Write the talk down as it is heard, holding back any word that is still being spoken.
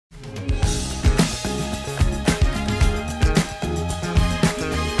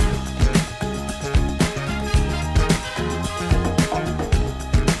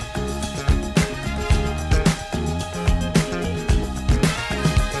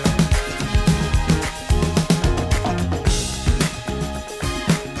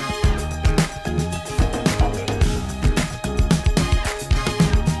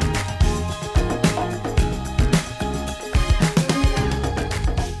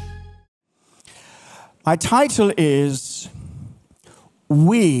My title is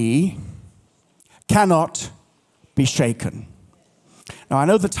We Cannot Be Shaken. Now, I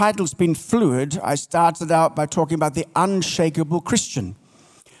know the title's been fluid. I started out by talking about the unshakable Christian,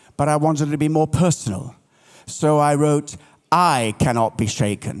 but I wanted it to be more personal. So I wrote, I cannot be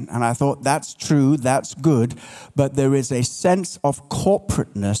shaken. And I thought, that's true, that's good, but there is a sense of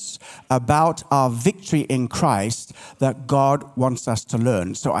corporateness about our victory in Christ that God wants us to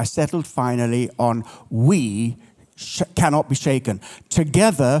learn. So I settled finally on we cannot be shaken.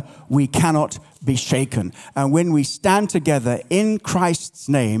 Together, we cannot be shaken. And when we stand together in Christ's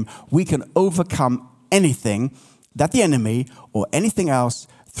name, we can overcome anything that the enemy or anything else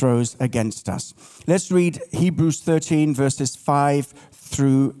throws against us. Let's read Hebrews 13, verses 5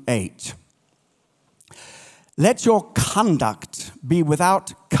 through 8. Let your conduct be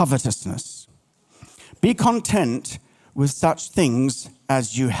without covetousness. Be content with such things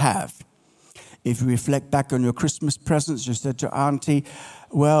as you have. If you reflect back on your Christmas presents, you said to Auntie,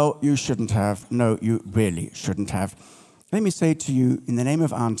 well, you shouldn't have. No, you really shouldn't have. Let me say to you, in the name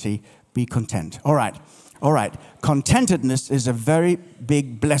of Auntie, be content. All right. Contentedness is a very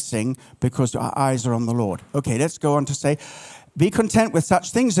big blessing because our eyes are on the Lord. Okay, let's go on to say, be content with such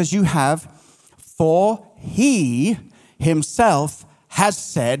things as you have, for he himself has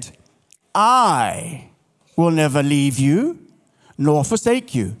said, I will never leave you nor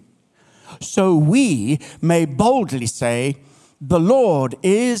forsake you. So we may boldly say, the Lord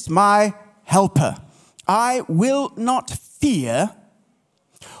is my helper. I will not fear.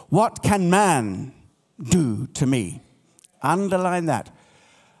 What can man do to me? Underline that.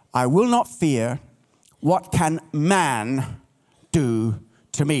 I will not fear. What can man do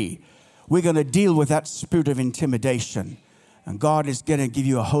to me? We're going to deal with that spirit of intimidation. And God is going to give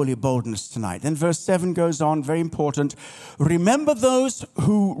you a holy boldness tonight. Then verse 7 goes on, very important. Remember those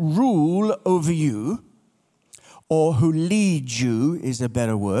who rule over you, or who lead you is a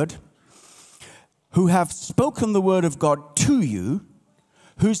better word, who have spoken the word of God to you,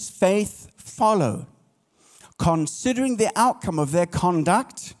 whose faith follow. Considering the outcome of their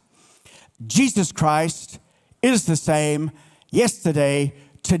conduct, Jesus Christ is the same yesterday,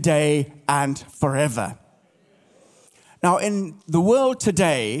 today, and forever. Now, in the world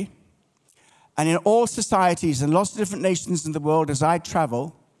today, and in all societies and lots of different nations in the world as I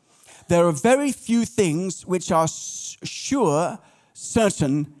travel, there are very few things which are sure,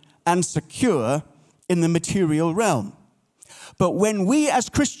 certain, and secure in the material realm. But when we as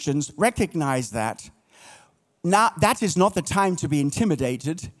Christians recognize that, now that is not the time to be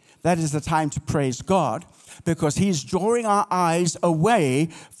intimidated. That is the time to praise God, because he's drawing our eyes away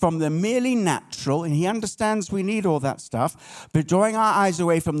from the merely natural, and he understands we need all that stuff, but drawing our eyes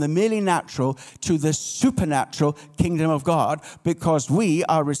away from the merely natural to the supernatural kingdom of God, because we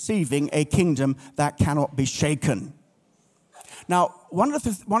are receiving a kingdom that cannot be shaken. Now, one of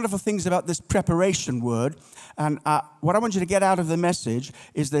the wonderful things about this preparation word, and what I want you to get out of the message,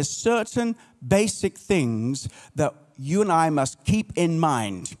 is there's certain basic things that you and I must keep in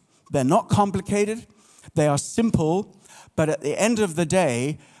mind. They're not complicated. They are simple. But at the end of the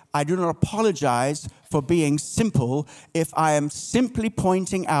day, I do not apologize for being simple if I am simply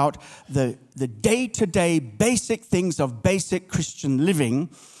pointing out the day-to-day basic things of basic Christian living.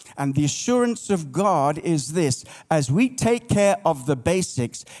 And the assurance of God is this: as we take care of the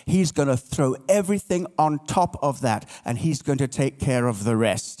basics, he's going to throw everything on top of that, and he's going to take care of the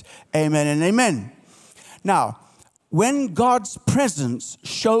rest. Amen and amen. Now, when God's presence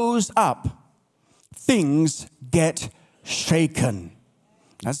shows up, things get shaken.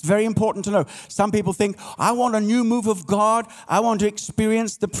 That's very important to know. Some people think, I want a new move of God. I want to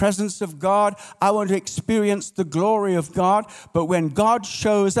experience the presence of God. I want to experience the glory of God. But when God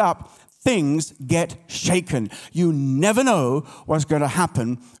shows up, things get shaken. You never know what's going to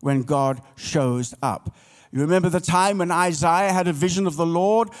happen when God shows up. You remember the time when Isaiah had a vision of the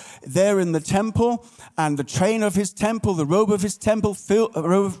Lord there in the temple, and the train of his temple, the robe of his temple,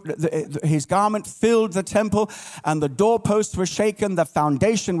 his garment filled the temple, and the doorposts were shaken, the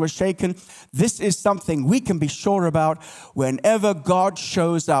foundation was shaken. This is something we can be sure about. Whenever God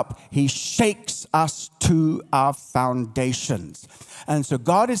shows up, he shakes us to our foundations. And so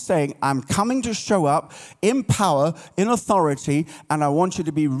God is saying, I'm coming to show up in power, in authority, and I want you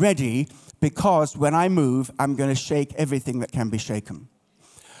to be ready, because when I move, I'm going to shake everything that can be shaken.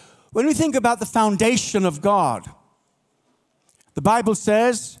 When we think about the foundation of God, the Bible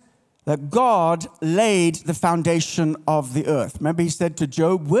says that God laid the foundation of the earth. Remember, he said to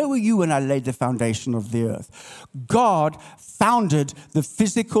Job, where were you when I laid the foundation of the earth? God founded the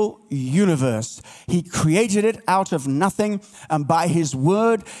physical universe. He created it out of nothing, and by his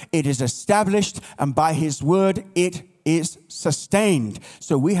word it is established, and by his word it is sustained.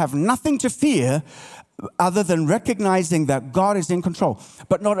 So we have nothing to fear other than recognizing that God is in control.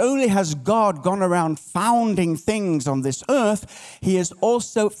 But not only has God gone around founding things on this earth, he has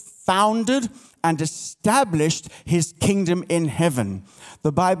also founded and established his kingdom in heaven.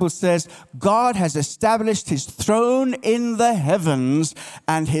 The Bible says God has established his throne in the heavens,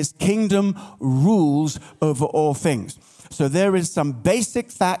 and his kingdom rules over all things. So there is some basic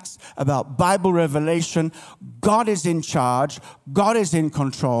facts about Bible revelation. God is in charge. God is in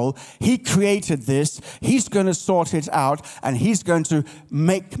control. He created this. He's going to sort it out, and he's going to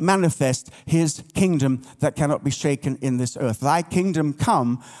make manifest his kingdom that cannot be shaken in this earth. Thy kingdom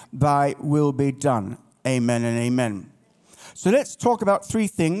come, thy will be done. Amen and amen. So let's talk about three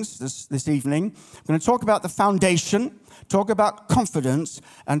things this evening. I'm going to talk about the foundation, talk about confidence,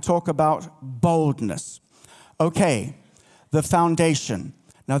 and talk about boldness. Okay. The foundation.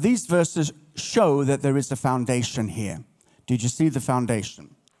 Now, these verses show that there is a foundation here. Did you see the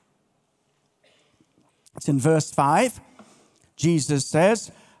foundation? It's in verse 5. Jesus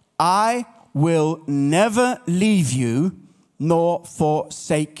says, I will never leave you nor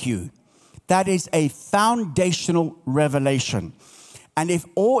forsake you. That is a foundational revelation. And if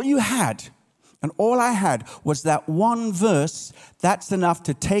all you had, and all I had, was that one verse, that's enough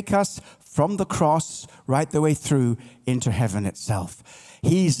to take us from the cross right the way through into heaven itself.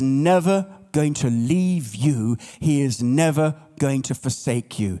 He's never going to leave you. He is never going to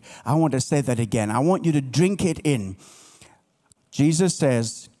forsake you. I want to say that again. I want you to drink it in. Jesus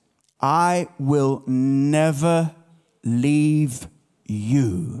says, I will never leave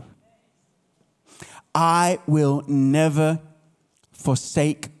you. I will never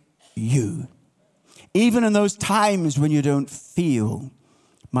forsake you. Even in those times when you don't feel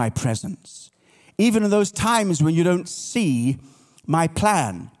my presence. Even in those times when you don't see my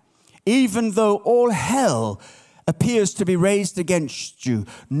plan. Even though all hell appears to be raised against you,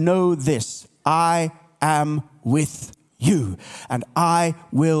 know this, I am with you, and I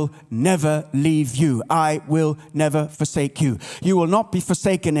will never leave you. I will never forsake you. You will not be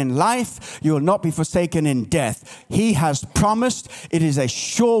forsaken in life. You will not be forsaken in death. He has promised. It is a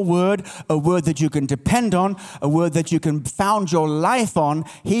sure word, a word that you can depend on, a word that you can found your life on.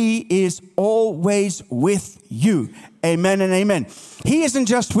 He is always with you. Amen and amen. He isn't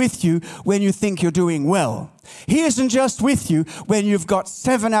just with you when you think you're doing well. He isn't just with you when you've got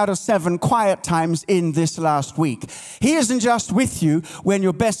 7 out of 7 quiet times in this last week. He isn't just with you when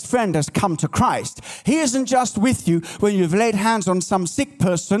your best friend has come to Christ. He isn't just with you when you've laid hands on some sick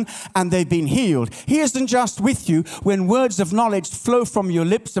person and they've been healed. He isn't just with you when words of knowledge flow from your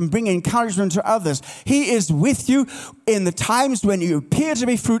lips and bring encouragement to others. He is with you in the times when you appear to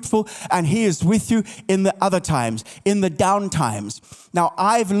be fruitful, and he is with you in the other times, in the down times. Now,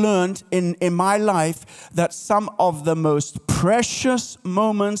 I've learned in my life that some of the most precious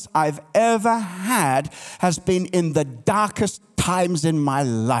moments I've ever had has been in the darkest times in my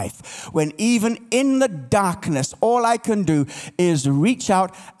life, when even in the darkness, all I can do is reach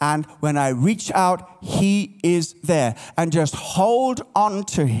out, and when I reach out, he is there, and just hold on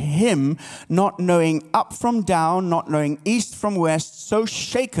to him, not knowing up from down, not knowing east from west, so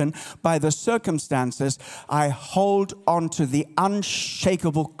shaken by the circumstances. I hold on to the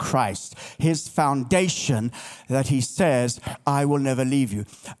unshakable Christ, his foundation that he says, I will never leave you.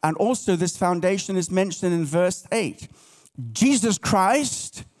 And also this foundation is mentioned in verse 8. Jesus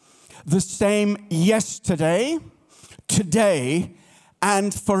Christ, the same yesterday, today,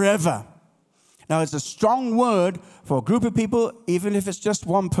 and forever. Now, it's a strong word for a group of people, even if it's just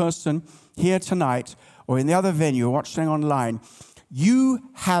one person here tonight or in the other venue watching online. You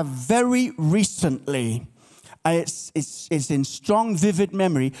have very recently, it's in strong, vivid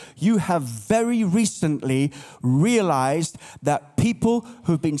memory, you have very recently realized that people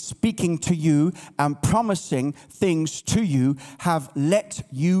who've been speaking to you and promising things to you have let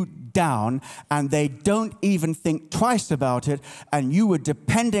you down, and they don't even think twice about it, and you were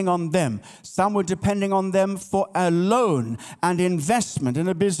depending on them. Some were depending on them for a loan and investment in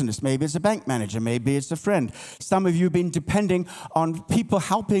a business. Maybe it's a bank manager, maybe it's a friend. Some of you have been depending on people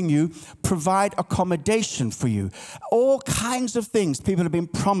helping you provide accommodation for you. All kinds of things people have been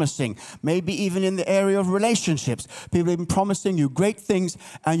promising, maybe even in the area of relationships. People have been promising you great things,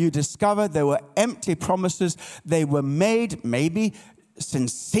 and you discover they were empty promises. They were made maybe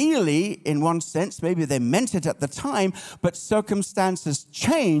sincerely in one sense. Maybe they meant it at the time, but circumstances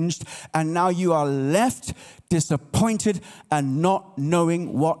changed, and now you are left disappointed and not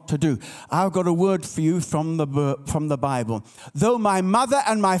knowing what to do. I've got a word for you from the Bible. Though my mother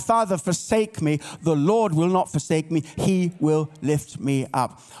and my father forsake me, the Lord will not forsake me. He will lift me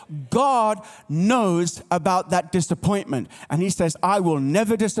up. God knows about that disappointment, and he says, I will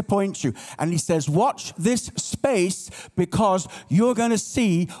never disappoint you. And he says, watch this space, because you're going to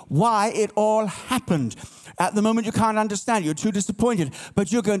see why it all happened. At the moment, you can't understand. You're too disappointed.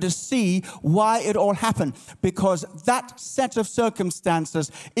 But you're going to see why it all happened. Because that set of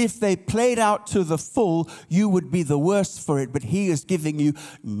circumstances, if they played out to the full, you would be the worse for it. But he is giving you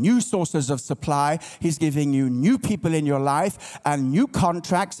new sources of supply. He's giving you new people in your life and new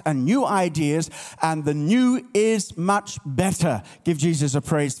contracts and new ideas. And the new is much better. Give Jesus a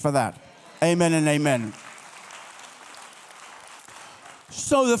praise for that. Amen and amen.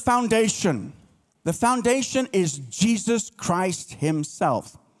 So the foundation. The foundation is Jesus Christ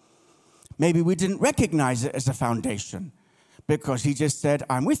himself. Maybe we didn't recognize it as a foundation because he just said,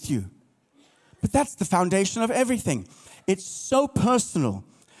 I'm with you. But that's the foundation of everything. It's so personal.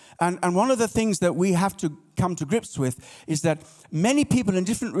 And one of the things that we have to come to grips with is that many people in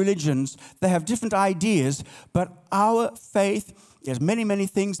different religions, they have different ideas, but our faith, there's many, many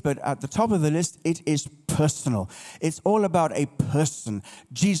things, but at the top of the list, it is personal. It's all about a person,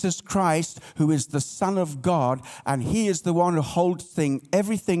 Jesus Christ, who is the Son of God, and he is the one who holds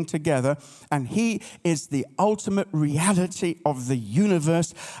everything together, and he is the ultimate reality of the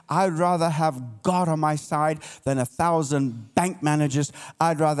universe. I'd rather have God on my side than 1,000 bank managers.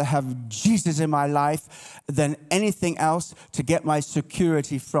 I'd rather have Jesus in my life than anything else to get my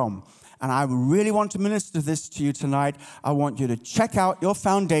security from. And I really want to minister this to you tonight. I want you to check out your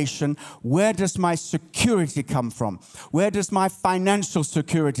foundation. Where does my security come from? Where does my financial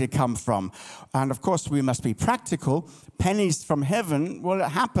security come from? And of course, we must be practical. Pennies from heaven, well, it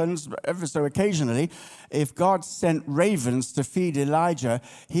happens ever so occasionally. If God sent ravens to feed Elijah,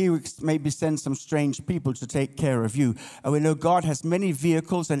 he would maybe send some strange people to take care of you. And we know God has many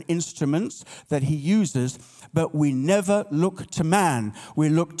vehicles and instruments that he uses, but we never look to man. We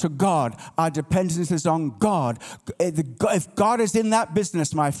look to God. Our dependence is on God. If God is in that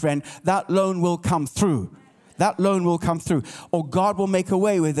business, my friend, that loan will come through. That loan will come through. Or God will make a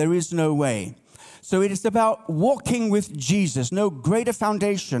way where there is no way. So it is about walking with Jesus. No greater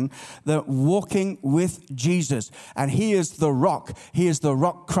foundation than walking with Jesus. And he is the rock. He is the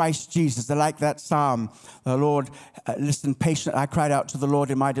rock, Christ Jesus. I like that psalm. The Lord listened patiently. I cried out to the Lord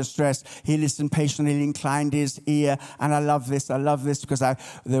in my distress. He listened patiently. He inclined his ear. And I love this. I love this because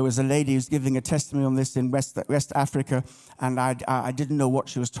there was a lady who's giving a testimony on this in West Africa. And I didn't know what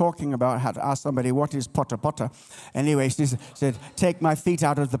she was talking about. I had to ask somebody, what is potter potter? Anyway, she said, take my feet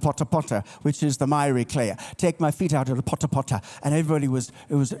out of the potter potter, which is the miry clay. Take my feet out of the potter potter. And everybody was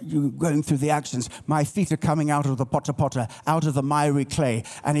going through the actions. My feet are coming out of the potter potter, out of the miry clay.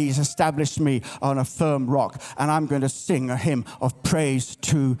 And he's established me on a firm rock. And I'm going to sing a hymn of praise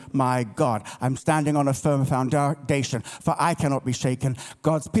to my God. I'm standing on a firm foundation, for I cannot be shaken.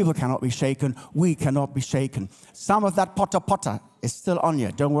 God's people cannot be shaken. We cannot be shaken. Some of that potter potter is still on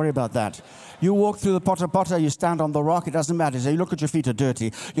you. Don't worry about that. You walk through the potter potter, you stand on the rock, it doesn't matter. So you look at your feet are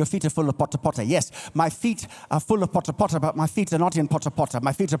dirty. Your feet are full of potter potter. Yes, my feet are full of potter potter, but my feet are not in potter potter.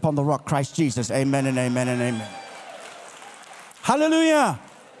 My feet are upon the rock, Christ Jesus. Amen and amen and amen. Hallelujah.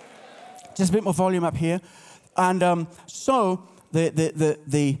 Just a bit more volume up here. And so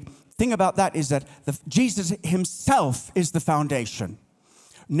the thing about that is that Jesus himself is the foundation.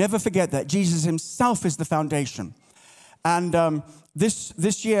 Never forget that. Jesus himself is the foundation. And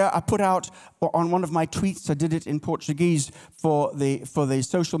this year I put out on one of my tweets, I did it in Portuguese for the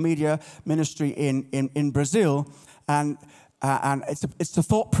social media ministry in Brazil, and it's a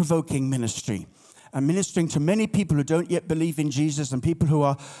thought-provoking ministry. I'm ministering to many people who don't yet believe in Jesus and people who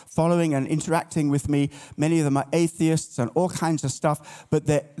are following and interacting with me. Many of them are atheists and all kinds of stuff, but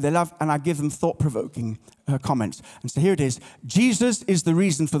they love, and I give them thought-provoking comments. And so here it is. Jesus is the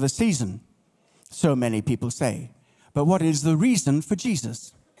reason for the season, so many people say. But what is the reason for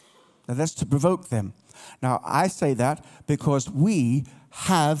Jesus? Now that's to provoke them. Now I say that because we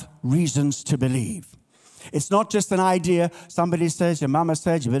have reasons to believe. It's not just an idea. Somebody says, your mama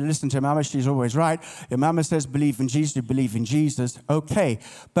said, you better listen to your mama, she's always right. Your mama says, believe in Jesus, you believe in Jesus. Okay.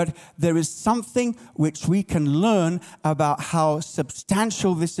 But there is something which we can learn about how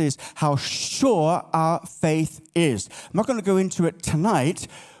substantial this is, how sure our faith is. I'm not going to go into it tonight.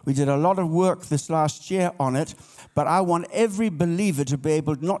 We did a lot of work this last year on it, but I want every believer to be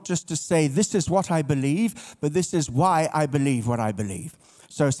able not just to say, this is what I believe, but this is why I believe what I believe.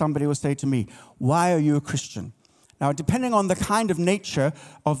 So somebody will say to me, why are you a Christian? Now, depending on the kind of nature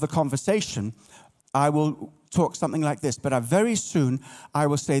of the conversation, I will talk something like this, but very soon I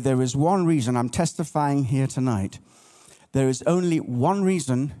will say there is one reason. I'm testifying here tonight. There is only one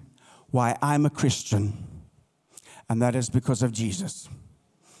reason why I'm a Christian, and that is because of Jesus.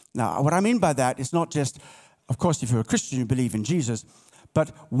 Now, what I mean by that is not just, of course, if you're a Christian, you believe in Jesus,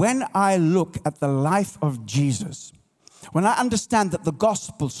 but when I look at the life of Jesus, when I understand that the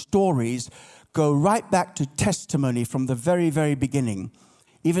gospel stories go right back to testimony from the very, very beginning.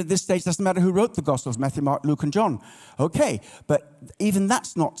 Even at this stage, it doesn't matter who wrote the Gospels, Matthew, Mark, Luke, and John. Okay, but even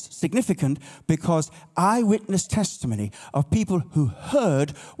that's not significant because eyewitness testimony of people who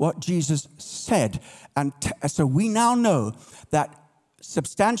heard what Jesus said. And so we now know that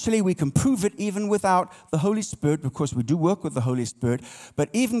substantially we can prove it even without the Holy Spirit, because we do work with the Holy Spirit. But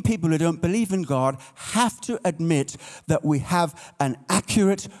even people who don't believe in God have to admit that we have an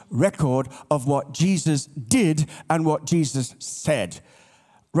accurate record of what Jesus did and what Jesus said.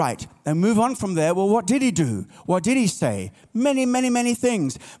 Right, and move on from there. Well, what did he do? What did he say? Many, many, many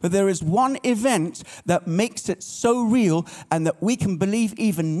things. But there is one event that makes it so real and that we can believe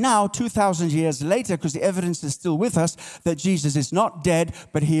even now, 2,000 years later, because the evidence is still with us, that Jesus is not dead,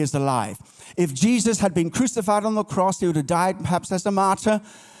 but he is alive. If Jesus had been crucified on the cross, he would have died perhaps as a martyr.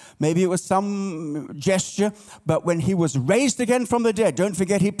 Maybe it was some gesture, but when he was raised again from the dead, don't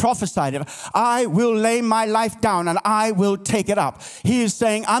forget he prophesied it. I will lay my life down and I will take it up. He is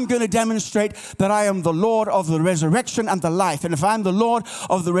saying, I'm going to demonstrate that I am the Lord of the resurrection and the life. And if I'm the Lord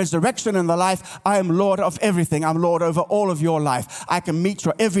of the resurrection and the life, I am Lord of everything. I'm Lord over all of your life. I can meet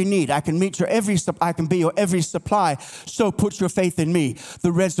your every need. I can meet your I can be your every supply. So put your faith in me.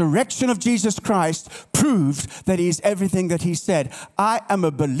 The resurrection of Jesus Christ proved that he is everything that he said. I am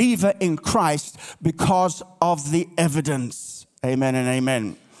a believer in Christ because of the evidence. Amen and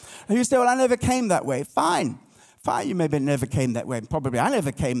amen. And you say, well, I never came that way. Fine. Fine, you maybe never came that way. Probably I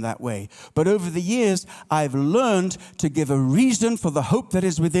never came that way. But over the years, I've learned to give a reason for the hope that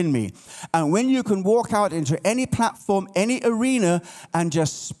is within me. And when you can walk out into any platform, any arena, and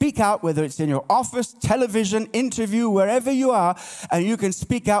just speak out, whether it's in your office, television, interview, wherever you are, and you can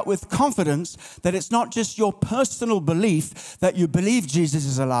speak out with confidence that it's not just your personal belief that you believe Jesus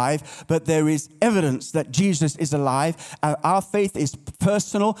is alive, but there is evidence that Jesus is alive. Our faith is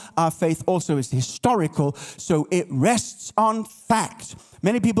personal. Our faith also is historical. So it rests on fact.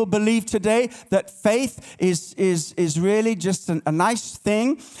 Many people believe today that faith is really just a nice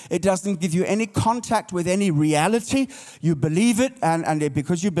thing. It doesn't give you any contact with any reality. You believe it, and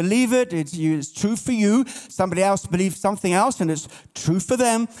because you believe it, it's true for you. Somebody else believes something else, and it's true for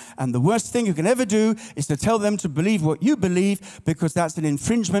them. And the worst thing you can ever do is to tell them to believe what you believe, because that's an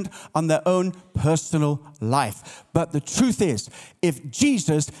infringement on their own personal life. But the truth is, if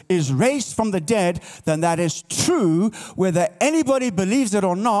Jesus is raised from the dead, then that is true whether anybody believes it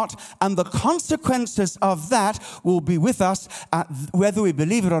or not, and the consequences of that will be with us whether we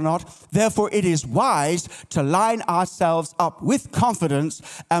believe it or not. Therefore, it is wise to line ourselves up with confidence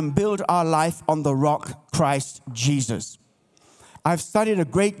and build our life on the rock, Christ Jesus. I've studied a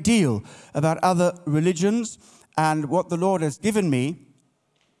great deal about other religions, and what the Lord has given me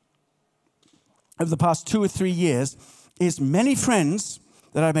over the past 2 or 3 years is many friends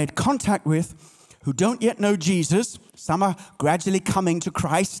that I made contact with who don't yet know Jesus. Some are gradually coming to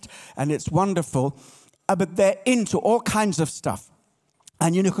Christ, and it's wonderful. But they're into all kinds of stuff.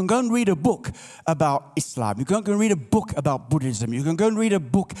 And you can go and read a book about Islam. You can go and read a book about Buddhism. You can go and read a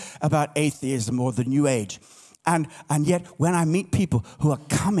book about atheism or the New Age. And yet, when I meet people who are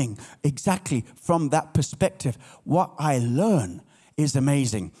coming exactly from that perspective, what I learn is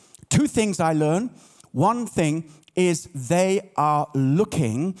amazing. 2 things I learn. One thing is they are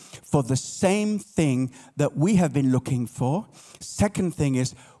looking for the same thing that we have been looking for. Second thing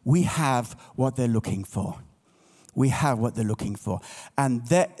is we have what they're looking for. We have what they're looking for. And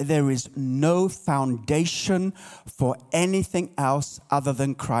there is no foundation for anything else other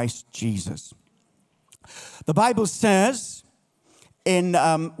than Christ Jesus. The Bible says in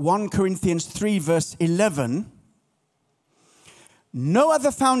 1 Corinthians 3 verse 11, no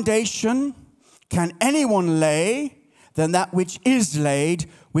other foundation can anyone lay than that which is laid,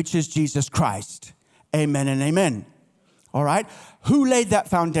 which is Jesus Christ. Amen and amen. All right? Who laid that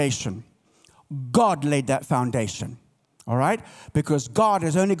foundation? God laid that foundation. All right? Because God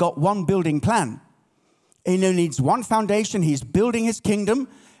has only got one building plan. He only needs one foundation. He's building his kingdom.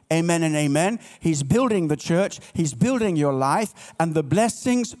 Amen and amen. He's building the church. He's building your life. And the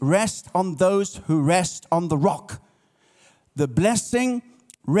blessings rest on those who rest on the rock. The blessing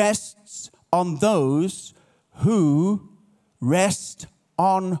rests on those who rest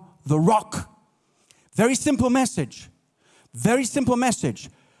on the rock. Very simple message. Very simple message.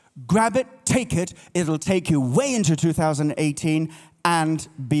 Grab it, take it. It'll take you way into 2018 and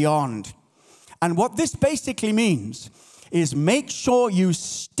beyond. And what this basically means is make sure you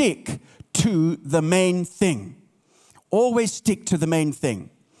stick to the main thing. Always stick to the main thing.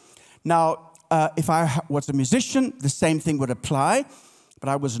 Now, if I was a musician, the same thing would apply. But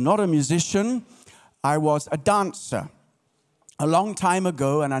I was not a musician. I was a dancer. A long time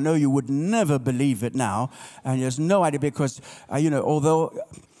ago, and I know you would never believe it now, and there's no idea because, although,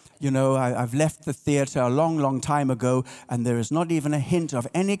 I've left the theater a long, long time ago, and there is not even a hint of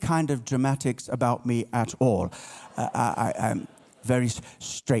any kind of dramatics about me at all. I'm very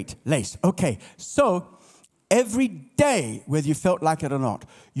straight-laced. Okay, so every day, whether you felt like it or not,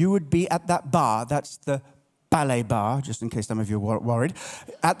 you would be at that bar, that's the ballet bar, just in case some of you were worried,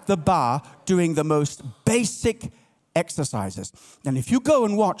 at the bar doing the most basic exercises. And if you go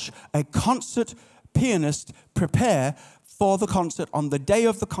and watch a concert pianist prepare for the concert on the day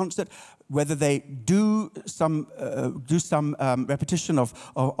of the concert, whether they do some repetition of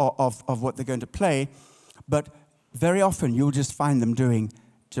what they're going to play, but very often you'll just find them doing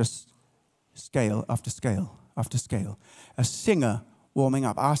just scale after scale after scale. A singer warming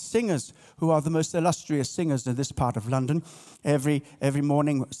up. Our singers, who are the most illustrious singers in this part of London, every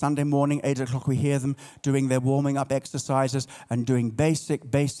morning, Sunday morning, 8 o'clock, we hear them doing their warming up exercises and doing basic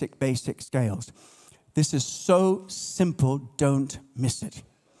scales. This is so simple, don't miss it.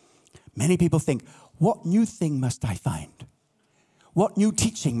 Many people think, what new thing must I find? What new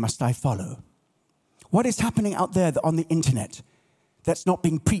teaching must I follow? What is happening out there on the internet that's not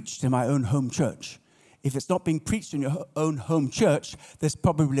being preached in my own home church? If it's not being preached in your own home church, there's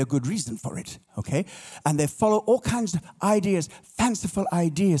probably a good reason for it, okay? And they follow all kinds of ideas, fanciful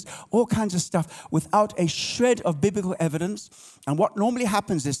ideas, all kinds of stuff without a shred of biblical evidence. And what normally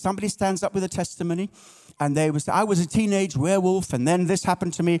happens is somebody stands up with a testimony and they would say, I was a teenage werewolf and then this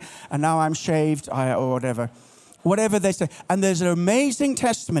happened to me and now I'm shaved or whatever. Whatever they say. And there's an amazing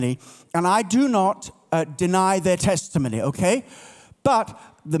testimony and I do not deny their testimony, okay? But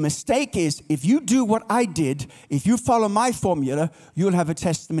the mistake is, if you do what I did, if you follow my formula, you'll have a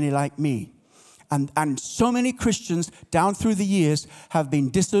testimony like me. And so many Christians down through the years have been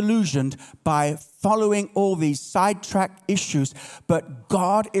disillusioned by following all these sidetrack issues. But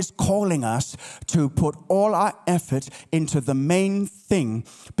God is calling us to put all our effort into the main thing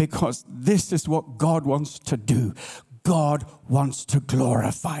because this is what God wants to do. God wants to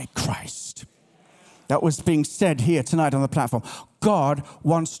glorify Christ. That was being said here tonight on the platform. God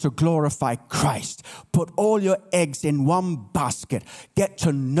wants to glorify Christ. Put all your eggs in one basket. Get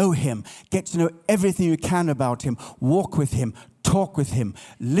to know him. Get to know everything you can about him. Walk with him. Talk with him.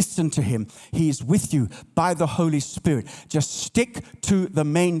 Listen to him. He is with you by the Holy Spirit. Just stick to the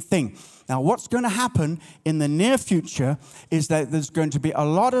main thing. Now, what's going to happen in the near future is that there's going to be a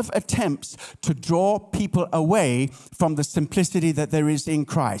lot of attempts to draw people away from the simplicity that there is in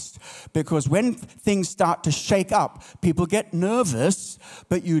Christ. Because when things start to shake up, people get nervous,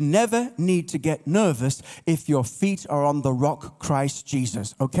 but you never need to get nervous if your feet are on the rock, Christ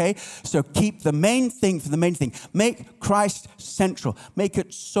Jesus, okay? So keep the main thing for the main thing. Make Christ central. Make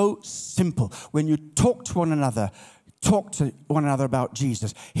it so simple. When you talk to one another, talk to one another about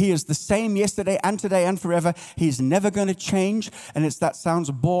Jesus. He is the same yesterday and today and forever. He's never going to change. And that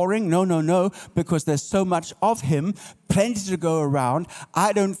sounds boring. No, because there's so much of him, plenty to go around.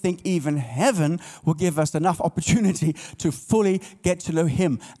 I don't think even heaven will give us enough opportunity to fully get to know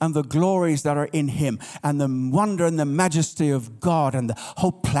him and the glories that are in him and the wonder and the majesty of God and the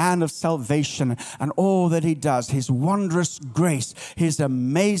whole plan of salvation and all that he does, his wondrous grace, his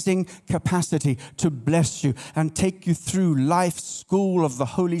amazing capacity to bless you and take you through life's school of the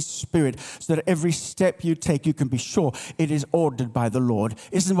Holy Spirit so that every step you take, you can be sure it is ordered by the Lord.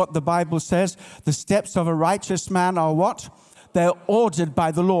 Isn't what the Bible says? The steps of a righteous man are what? They're ordered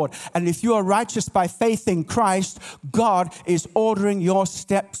by the Lord. And if you are righteous by faith in Christ, God is ordering your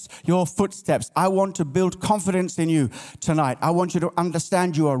steps, your footsteps. I want to build confidence in you tonight. I want you to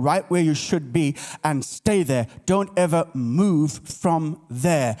understand you are right where you should be and stay there. Don't ever move from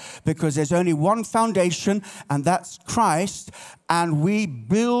there because there's only one foundation and that's Christ, and we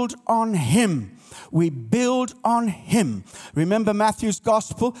build on him. We build on him. Remember Matthew's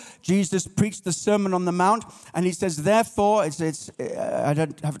gospel? Jesus preached the Sermon on the Mount, and he says, therefore, I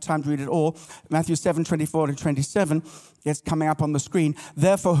don't have time to read it all. Matthew 7:24-27. It's coming up on the screen.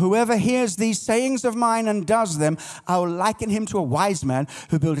 Therefore, whoever hears these sayings of mine and does them, I will liken him to a wise man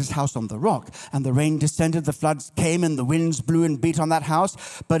who built his house on the rock. And the rain descended, the floods came, and the winds blew and beat on that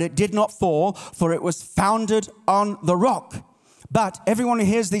house. But it did not fall, for it was founded on the rock. But everyone who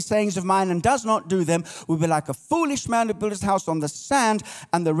hears these sayings of mine and does not do them will be like a foolish man who built his house on the sand,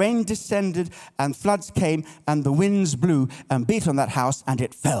 and the rain descended, and floods came, and the winds blew and beat on that house, and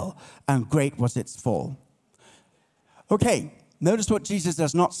it fell, and great was its fall. Okay, notice what Jesus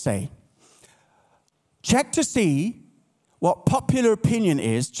does not say. Check to see what popular opinion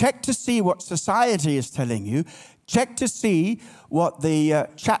is. Check to see what society is telling you. Check to see what the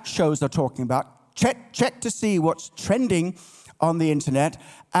chat shows are talking about. Check to see what's trending on the internet.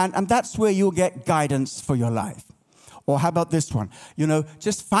 And that's where you'll get guidance for your life. Or how about this one?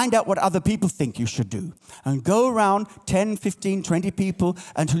 Just find out what other people think you should do. And go around 10, 15, 20 people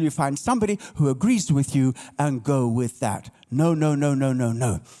until you find somebody who agrees with you and go with that. No, no, no, no, no,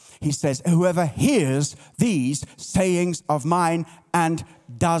 no. He says, whoever hears these sayings of mine and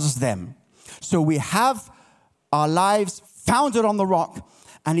does them. So we have our lives founded on the rock.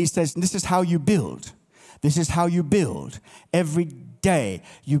 And he says, this is how you build. This is how you build. Every day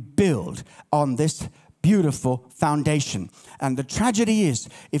you build on this beautiful foundation. And the tragedy is,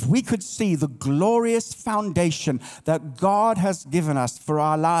 if we could see the glorious foundation that God has given us for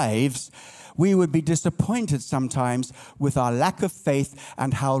our lives, we would be disappointed sometimes with our lack of faith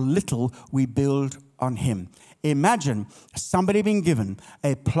and how little we build on him. Imagine somebody being given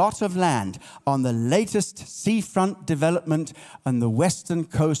a plot of land on the latest seafront development on the western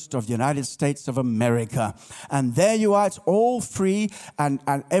coast of the United States of America. And there you are, it's all free and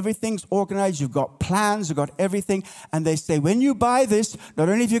everything's organized. You've got plans, you've got everything. And they say, when you buy this, not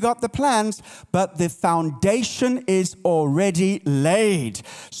only have you got the plans, but the foundation is already laid.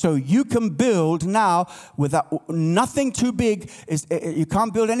 So you can build now without nothing too big. You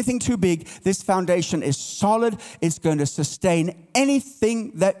can't build anything too big. This foundation is solid. It's going to sustain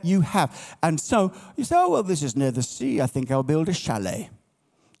anything that you have. And so you say, oh, well, this is near the sea. I think I'll build a chalet.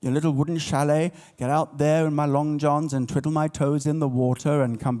 Your little wooden chalet, get out there in my long johns and twiddle my toes in the water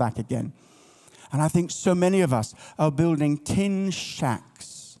and come back again. And I think so many of us are building tin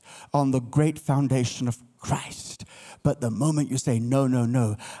shacks on the great foundation of Christ. But the moment you say, no, no,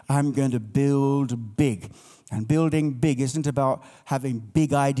 no, I'm going to build big. And building big isn't about having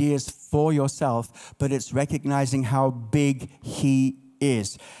big ideas for yourself, but it's recognizing how big he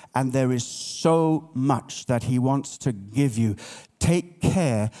is. And there is so much that he wants to give you. Take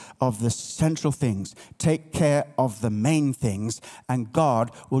care of the central things. Take care of the main things, and God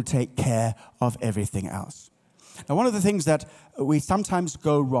will take care of everything else. Now, one of the things that we sometimes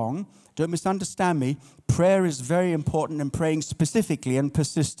go wrong, don't misunderstand me, prayer is very important, and praying specifically and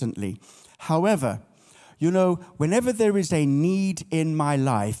persistently. However, whenever there is a need in my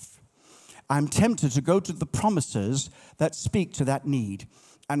life, I'm tempted to go to the promises that speak to that need.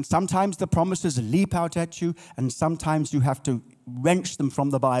 And sometimes the promises leap out at you, and sometimes you have to wrench them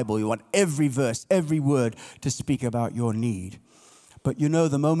from the Bible. You want every verse, every word to speak about your need. But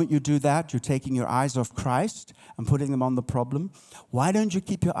the moment you do that, you're taking your eyes off Christ and putting them on the problem. Why don't you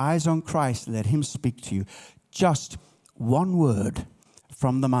keep your eyes on Christ and let him speak to you? Just one word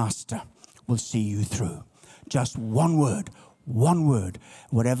from the Master will see you through. Just one word,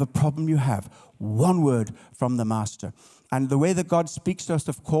 whatever problem you have, one word from the Master. And the way that God speaks to us,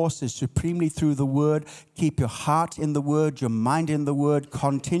 of course, is supremely through the Word. Keep your heart in the Word, your mind in the Word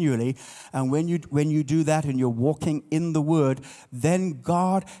continually. And when you do that and you're walking in the Word, then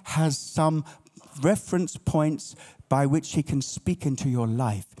God has some reference points by which he can speak into your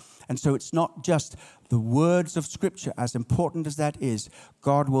life. And so it's not just the words of Scripture, as important as that is.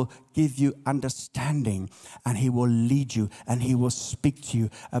 God will give you understanding, and he will lead you, and he will speak to you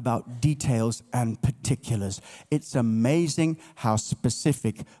about details and particulars. It's amazing how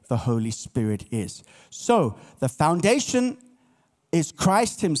specific the Holy Spirit is. So the foundation is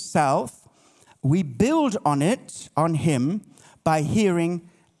Christ himself. We build on it, on him, by hearing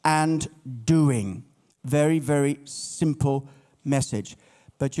and doing. Very, very simple message.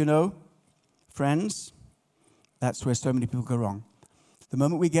 But friends, that's where so many people go wrong. The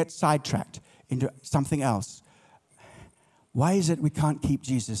moment we get sidetracked into something else, why is it we can't keep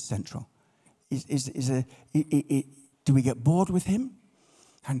Jesus central? Do we get bored with him?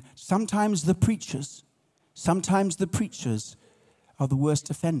 And sometimes the preachers are the worst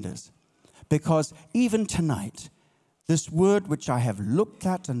offenders. Because even tonight, This word which I have looked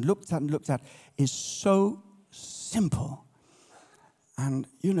at and looked at and looked at is so simple. And,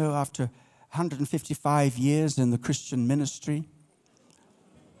 you know, after 155 years in the Christian ministry,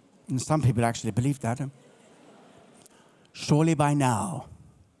 and some people actually believe that, surely by now,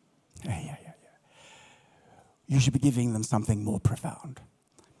 you should be giving them something more profound.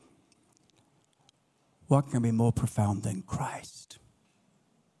 What can be more profound than Christ,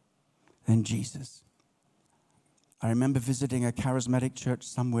 than Jesus? I remember visiting a charismatic church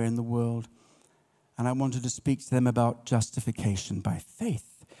somewhere in the world, and I wanted to speak to them about justification by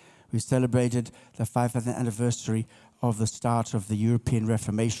faith. We celebrated the 500th anniversary of the start of the European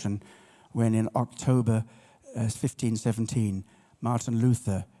Reformation, when in October 1517, Martin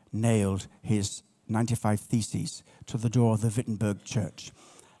Luther nailed his 95 Theses to the door of the Wittenberg Church.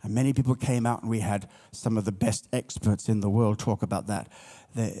 And many people came out, and we had some of the best experts in the world talk about that.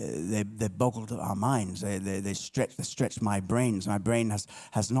 They boggled our minds. They stretched my brains. My brain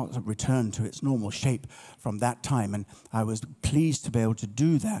has not returned to its normal shape from that time, and I was pleased to be able to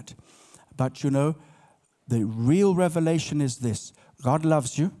do that. But, you know, the real revelation is this. God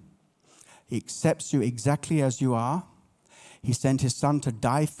loves you. He accepts you exactly as you are. He sent his son to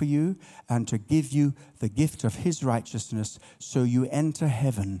die for you and to give you the gift of his righteousness, so you enter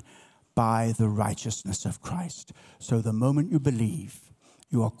heaven by the righteousness of Christ. So the moment you believe,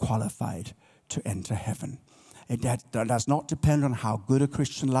 you are qualified to enter heaven. It does not depend on how good a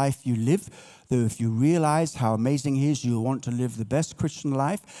Christian life you live, though if you realize how amazing he is, you want to live the best Christian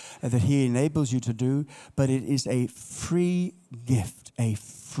life that he enables you to do. But it is a free gift, a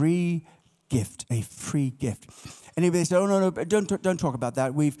free gift, a free gift. Anyway, they said, oh, no, don't talk about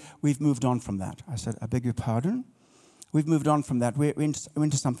that. We've moved on from that. I said, I beg your pardon? We've moved on from that. We're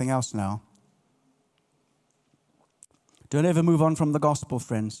into something else now. Don't ever move on from the gospel,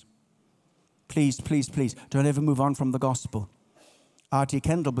 friends. Please, please, please, don't ever move on from the gospel. R.T.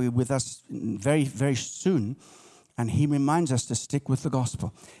 Kendall will be with us very, very soon, and he reminds us to stick with the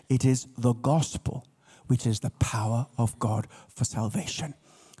gospel. It is the gospel which is the power of God for salvation.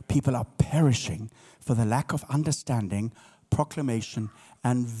 People are perishing for the lack of understanding, proclamation,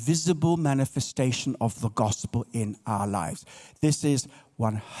 and visible manifestation of the gospel in our lives. This is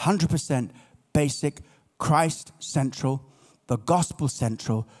 100% basic, Christ central, the gospel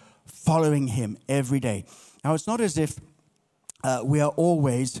central, following him every day. Now, it's not as if we are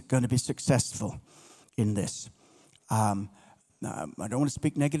always going to be successful in this. I don't want to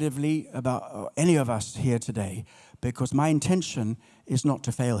speak negatively about any of us here today, because my intention is not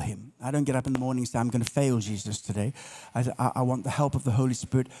to fail him. I don't get up in the morning and say, I'm going to fail Jesus today. I want the help of the Holy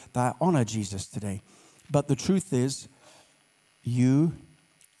Spirit that I honor Jesus today. But the truth is, you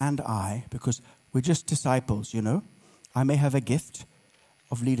and I, because we're just disciples, you know. I may have a gift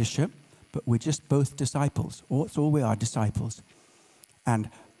of leadership, but we're just both disciples. That's all we are, disciples. And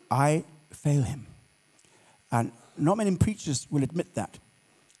I fail him. And not many preachers will admit that.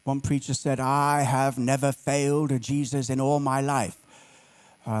 One preacher said, I have never failed a Jesus in all my life.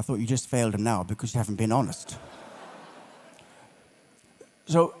 I thought you just failed him now because you haven't been honest.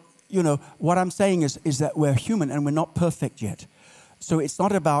 So, you know, what I'm saying is that we're human and we're not perfect yet. So it's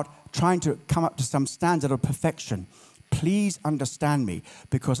not about trying to come up to some standard of perfection. Please understand me,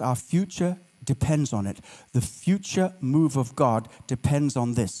 because our future depends on it. The future move of God depends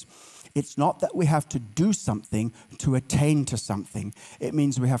on this. It's not that we have to do something to attain to something. It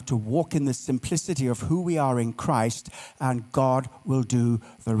means we have to walk in the simplicity of who we are in Christ, and God will do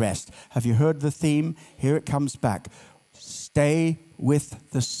the rest. Have you heard the theme? Here it comes back. Stay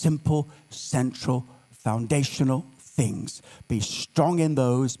with the simple, central, foundational things. Be strong in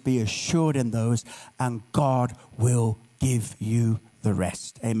those, be assured in those, and God will give you the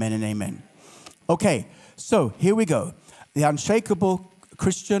rest. Amen and amen. Okay, so here we go. The unshakable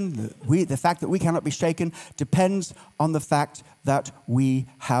Christian, the fact that we cannot be shaken, depends on the fact that we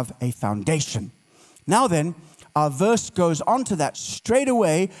have a foundation. Now then, our verse goes on to that straight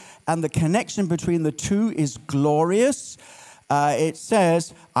away, and the connection between the two is glorious. It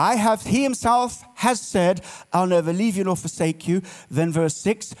says, he himself has said, I'll never leave you nor forsake you. Then verse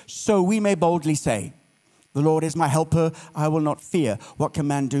 6, so we may boldly say, the Lord is my helper, I will not fear. What can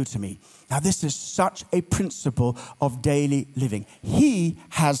man do to me? Now, this is such a principle of daily living. He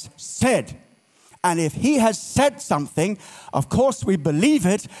has said. And if he has said something, of course we believe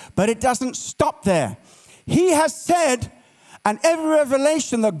it, but it doesn't stop there. He has said, And every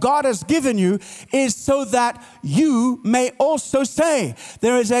revelation that God has given you is so that you may also say.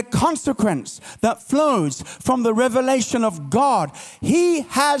 There is a consequence that flows from the revelation of God. He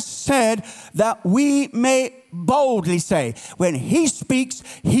has said that we may boldly say. When he speaks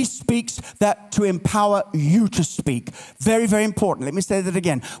that to empower you to speak. Very, very important. Let me say that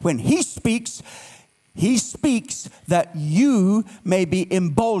again. When he speaks that you may be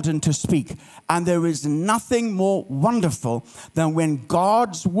emboldened to speak. And there is nothing more wonderful than when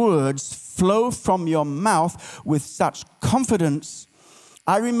God's words flow from your mouth with such confidence.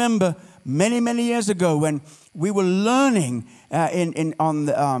 I remember many, many years ago when we were learning on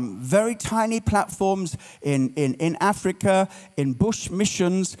the, very tiny platforms in Africa, in bush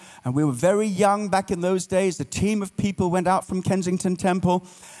missions, and we were very young back in those days. A team of people went out from Kensington Temple,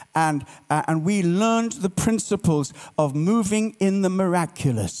 and we learned the principles of moving in the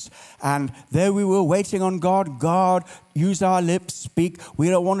miraculous. And there we were waiting on God. God, use our lips, speak. We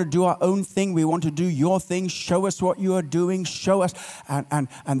don't want to do our own thing. We want to do your thing. Show us what you are doing. Show us. And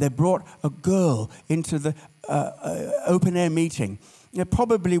they brought a girl into the open air meeting. There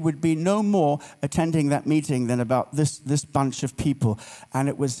probably would be no more attending that meeting than about this bunch of people. And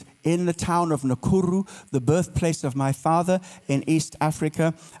it was in the town of Nakuru, the birthplace of my father in East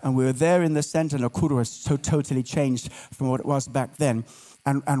Africa. And we were there in the center. Nakuru has so totally changed from what it was back then.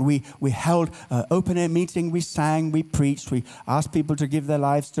 And we held an open air meeting. We sang, we preached, we asked people to give their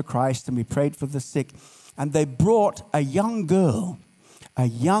lives to Christ, and we prayed for the sick. And they brought a young girl.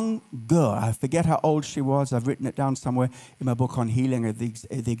 I forget how old she was. I've written it down somewhere in my book on healing,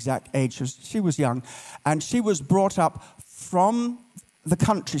 the exact age. She was young. And she was brought up from the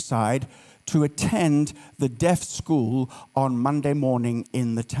countryside to attend the deaf school on Monday morning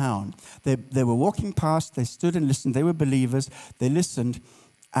in the town. They were walking past. They stood and listened. They were believers. They listened,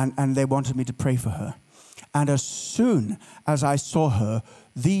 and they wanted me to pray for her. And as soon as I saw her,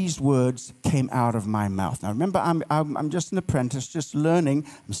 these words came out of my mouth. Now, remember, I'm just an apprentice, just learning.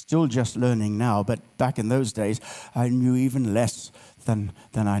 I'm still just learning now, but back in those days, I knew even less than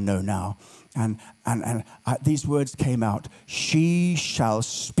I know now. And these words came out. She shall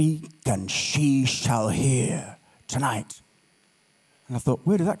speak and she shall hear tonight. And I thought,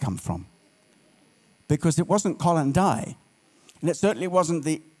 where did that come from? Because it wasn't Colin Dye. And it certainly wasn't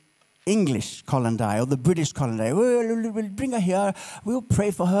the English Colin Dye or the British Colin Dye. We'll bring her here. We'll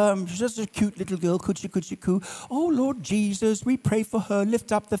pray for her. She's just a cute little girl. Coochie coo. Oh, Lord Jesus, we pray for her.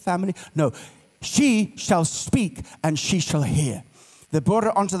 Lift up the family. No, she shall speak and she shall hear. They brought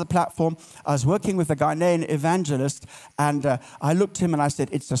her onto the platform. I was working with a Ghanaian evangelist, and I looked at him and I said,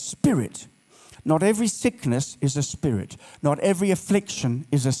 it's a spirit. Not every sickness is a spirit. Not every affliction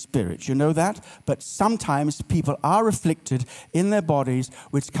is a spirit. You know that? But sometimes people are afflicted in their bodies,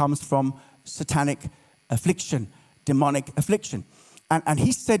 which comes from satanic affliction, demonic affliction. And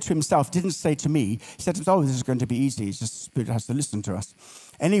he said to himself, didn't say to me, he said to himself, oh, this is going to be easy. It's just the spirit has to listen to us.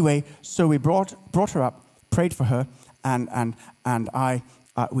 Anyway, so we brought her up, prayed for her, and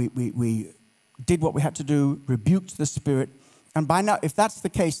we did what we had to do, rebuked the spirit. And by now, if that's the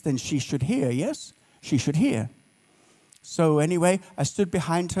case, then she should hear, yes? She should hear. So anyway, I stood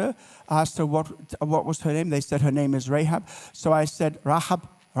behind her, asked her what was her name. They said her name is Rahab. So I said, Rahab.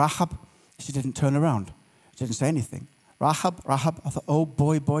 She didn't turn around. She didn't say anything. Rahab. I thought, oh,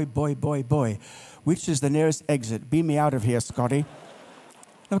 boy. Which is the nearest exit? Beam me out of here, Scotty.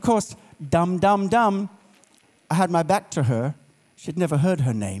 And of course, dumb. I had my back to her. She'd never heard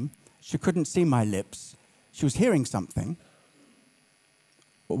her name. She couldn't see my lips. She was hearing something.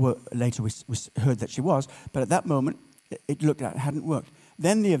 Well, later we heard that she was, but at that moment, it looked like it hadn't worked.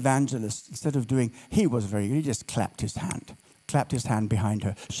 Then the evangelist, instead of doing, he was very good, he just clapped his hand behind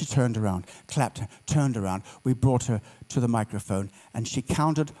her. She turned around, clapped, turned around. We brought her to the microphone, and she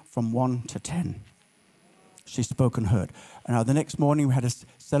counted from 1 to 10. She spoke and heard. Now, the next morning, we had a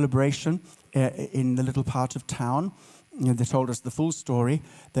celebration in the little part of town. They told us the full story,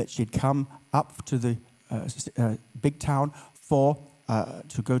 that she'd come up to the big town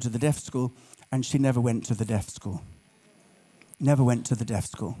to go to the deaf school, and she never went to the deaf school. Never went to the deaf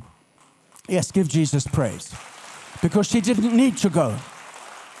school. Yes, give Jesus praise. Because she didn't need to go.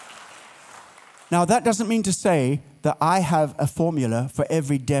 Now, that doesn't mean to say that I have a formula for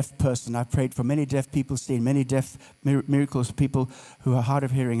every deaf person. I've prayed for many deaf people, seen many deaf miracles, people who are hard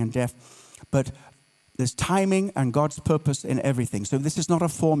of hearing and deaf. But there's timing and God's purpose in everything. So this is not a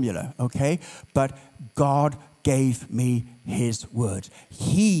formula, okay? But God gave me his words.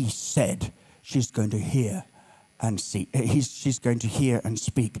 He said she's going to hear and see. She's going to hear and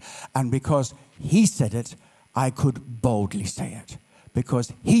speak. And because he said it, I could boldly say it.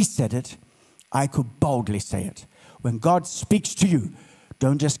 Because he said it, I could boldly say it. When God speaks to you,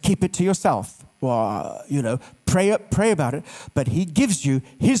 don't just keep it to yourself. Or, pray about it. But he gives you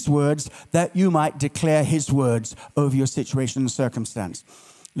his words that you might declare his words over your situation and circumstance.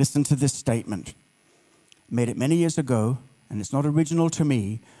 Listen to this statement. Made it many years ago, and it's not original to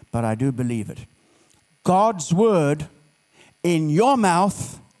me, but I do believe it. God's word in your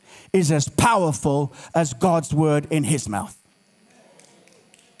mouth is as powerful as God's word in his mouth.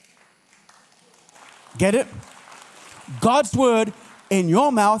 Get it? God's word in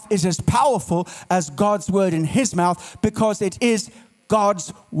your mouth is as powerful as God's word in his mouth, because it is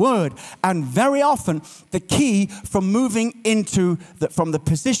God's word. And very often the key from moving from the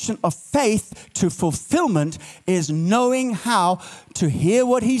position of faith to fulfillment is knowing how to hear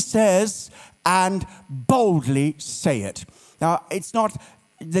what he says and boldly say it. Now, it's not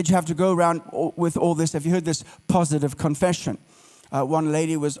that you have to go around with all this. Have you heard this positive confession? One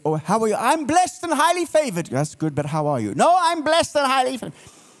lady was, "Oh, how are you?" "I'm blessed and highly favored." "That's good, but how are you?" "No, I'm blessed and highly favored."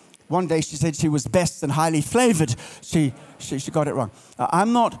 One day she said she was best and highly flavored. She got it wrong.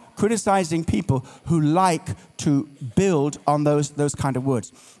 I'm not criticizing people who like to build on those kind of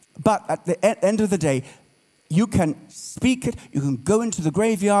words. But at the end of the day, you can speak it, you can go into the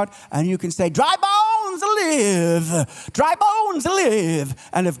graveyard, and you can say, "Dry bones live, dry bones live."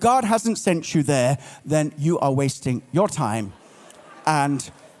 And if God hasn't sent you there, then you are wasting your time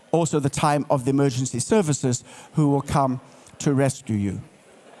and also the time of the emergency services who will come to rescue you.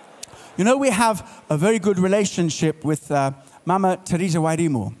 We have a very good relationship with Mama Teresa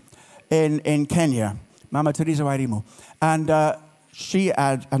Wairimu in Kenya. Mama Teresa Wairimu. And she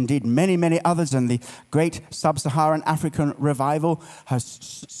and indeed many, many others in the great sub-Saharan African revival has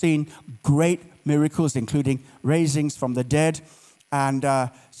seen great miracles, including raisings from the dead. And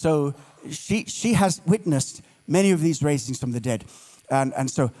so she has witnessed many of these raisings from the dead. And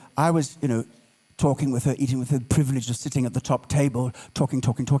so I was, talking with her, eating with her, the privilege of sitting at the top table, talking.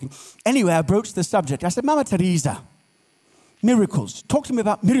 Anyway, I broached the subject. I said, "Mama Teresa, miracles. Talk to me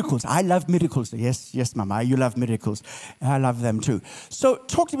about miracles." "I love miracles." Yes, Mama, you love miracles. I love them too. "So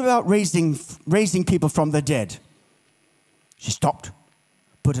talk to me about raising people from the dead." She stopped,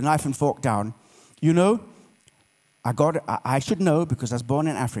 put a knife and fork down. I should know because I was born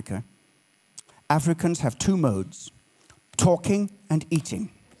in Africa. Africans have two modes: talking and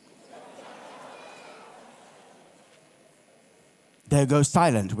eating. They go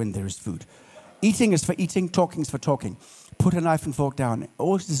silent when there is food. Eating is for eating, talking is for talking. Put a knife and fork down.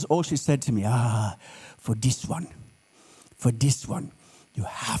 This is all she said to me. For this one, you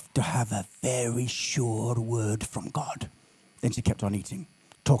have to have a very sure word from God. Then she kept on eating.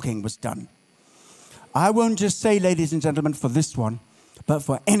 Talking was done. I won't just say, ladies and gentlemen, for this one, but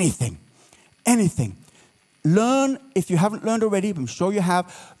for anything. Learn, if you haven't learned already, I'm sure you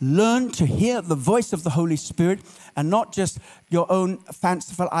have, learn to hear the voice of the Holy Spirit and not just your own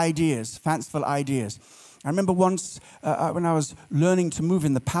fanciful ideas. I remember once when I was learning to move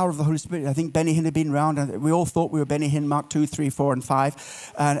in the power of the Holy Spirit, I think Benny Hinn had been around, and we all thought we were Benny Hinn Mark 2, 3, 4, and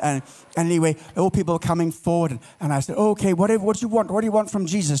 5. And anyway, all people were coming forward, and I said, "Okay, what do you want? What do you want from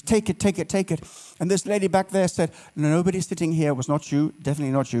Jesus? Take it. And this lady back there said, "Nobody sitting here," was not you,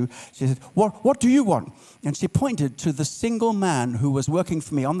 definitely not you. She said, What do you want?" And she pointed to the single man who was working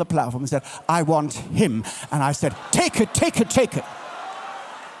for me on the platform and said, "I want him." And I said, Take it.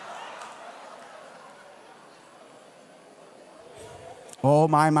 Oh,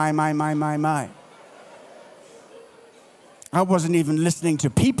 my. I wasn't even listening to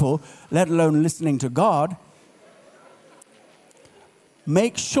people, let alone listening to God.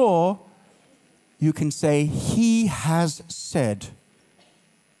 Make sure you can say, "He has said,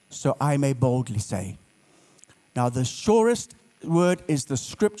 so I may boldly say." Now, the surest word is the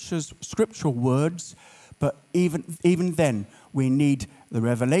scriptural words, but even then, we need the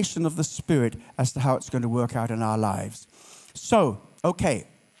revelation of the Spirit as to how it's going to work out in our lives. So, okay,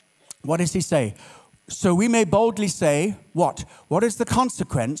 what does he say? So we may boldly say, what? What is the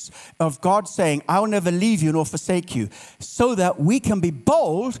consequence of God saying, "I will never leave you nor forsake you," so that we can be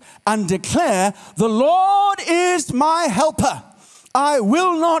bold and declare, "The Lord is my helper. I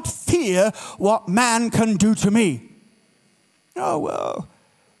will not fear what man can do to me." Oh, well,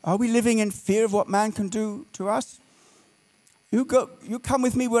 are we living in fear of what man can do to us? You come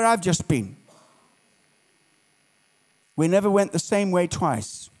with me where I've just been. We never went the same way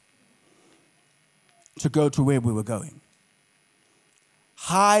twice to go to where we were going.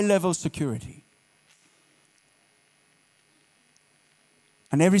 High-level security.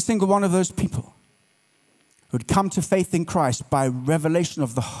 And every single one of those people who'd come to faith in Christ by revelation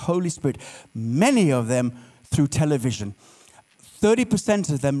of the Holy Spirit, many of them through television. 30%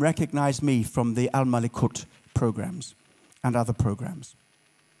 of them recognized me from the Al Malikut programs and other programs.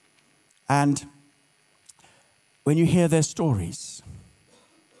 And when you hear their stories,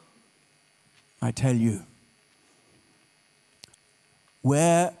 I tell you,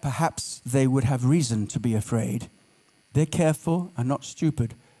 where perhaps they would have reason to be afraid, they're careful and not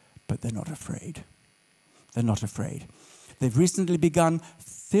stupid, but they're not afraid. They're not afraid. They've recently begun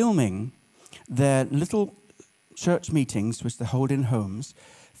filming their little church meetings, which they hold in homes,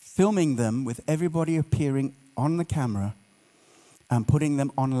 filming them with everybody appearing on the camera and putting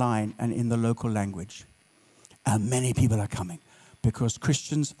them online and in the local language. And many people are coming because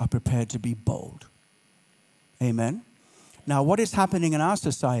Christians are prepared to be bold. Amen? Now, what is happening in our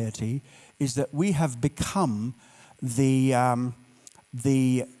society is that we have become the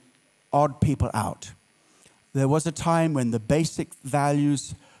odd people out. There was a time when the basic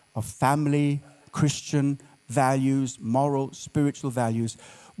values of family, Christian values, moral, spiritual values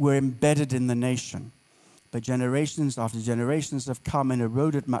were embedded in the nation. But generations after generations have come and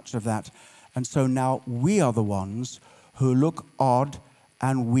eroded much of that. And so now we are the ones who look odd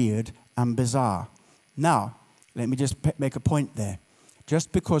and weird and bizarre. Now, let me just make a point there.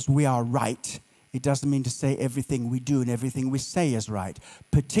 Just because we are right, it doesn't mean to say everything we do and everything we say is right,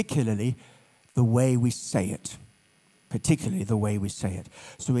 particularly the way we say it. Particularly the way we say it.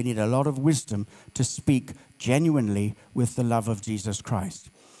 So we need a lot of wisdom to speak genuinely with the love of Jesus Christ.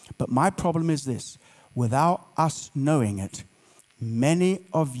 But my problem is this. Without us knowing it, many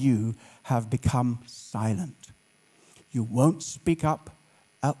of you have become silent. You won't speak up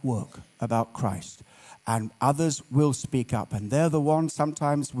at work about Christ. And others will speak up. And they're the ones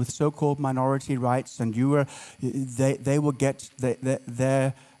sometimes with so-called minority rights. And they will get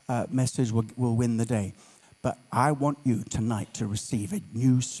their message will win the day. But I want you tonight to receive a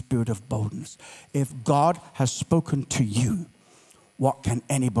new spirit of boldness. If God has spoken to you, what can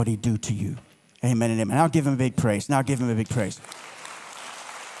anybody do to you? Amen and amen. Now give him a big praise. Now give him a big praise.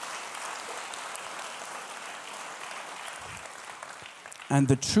 And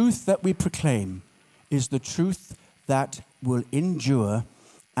the truth that we proclaim is the truth that will endure,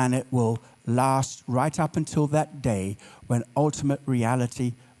 and it will last right up until that day when ultimate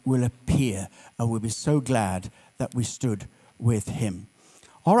reality will appear, and we'll be so glad that we stood with him.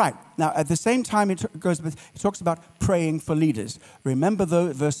 All right. Now, at the same time, it talks about praying for leaders. Remember,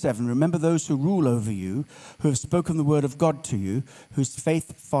 verse 7, remember those who rule over you, who have spoken the word of God to you, whose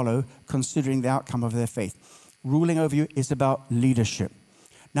faith follow, considering the outcome of their faith. Ruling over you is about leadership.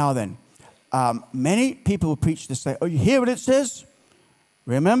 Now then, many people will preach this, say, oh, you hear what it says?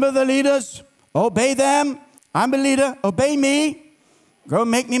 Remember the leaders, obey them. I'm a leader, obey me. Go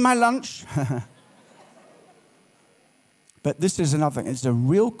make me my lunch. But this is another thing. It's a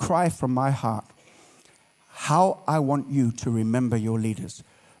real cry from my heart. How I want you to remember your leaders.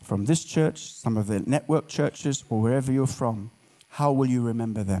 From this church, some of the network churches, or wherever you're from. How will you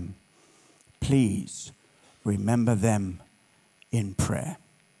remember them? Please remember them in prayer.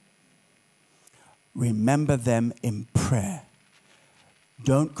 Remember them in prayer.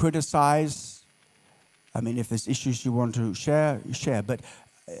 Don't criticize. I mean, if there's issues you want to share, you share. But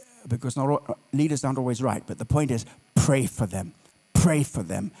because leaders aren't always right. But the point is, pray for them. Pray for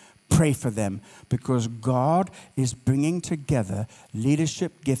them. Pray for them. Because God is bringing together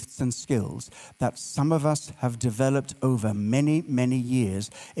leadership gifts and skills that some of us have developed over many, many years.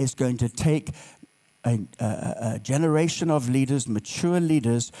 It's going to take a generation of leaders, mature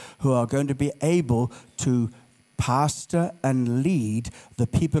leaders, who are going to be able to pastor and lead the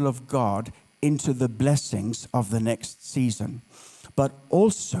people of God into the blessings of the next season. But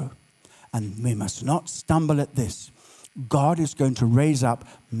also, and we must not stumble at this, God is going to raise up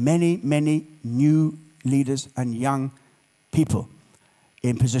many, many new leaders and young people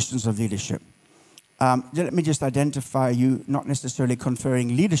in positions of leadership. Let me just identify you, not necessarily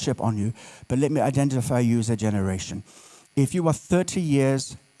conferring leadership on you, but let me identify you as a generation. If you are 30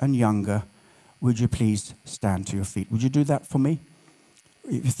 years and younger, would you please stand to your feet? Would you do that for me?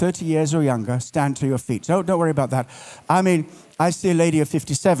 If you're 30 years or younger, stand to your feet. So don't worry about that. I mean, I see a lady of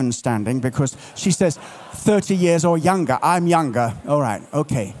 57 standing because she says 30 years or younger. I'm younger. All right.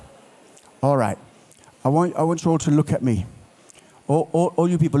 Okay. All right. I want you all to look at me. All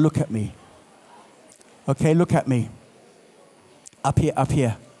you people, look at me. Okay, look at me. Up here, up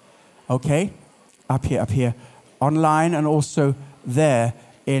here. Okay? Up here, up here. Online and also there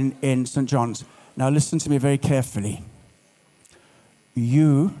in St. John's. Now listen to me very carefully.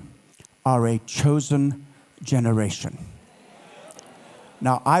 You are a chosen generation.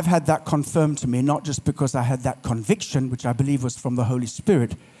 Now, I've had that confirmed to me, not just because I had that conviction, which I believe was from the Holy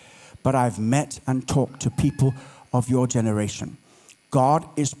Spirit, but I've met and talked to people of your generation. God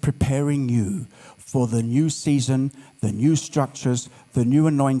is preparing you for the new season, the new structures, the new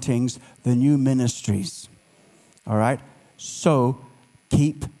anointings, the new ministries. All right? So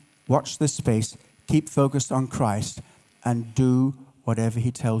watch this space, keep focused on Christ, and do whatever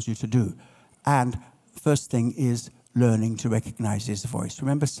he tells you to do. And first thing is learning to recognize his voice.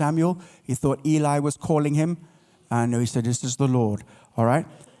 Remember Samuel? He thought Eli was calling him, and he said, this is the Lord. All right?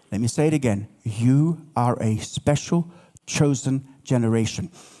 Let me say it again. You are a special, chosen generation.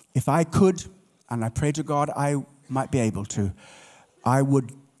 If I could, and I pray to God I might be able to, I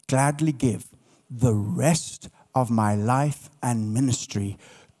would gladly give the rest of my life and ministry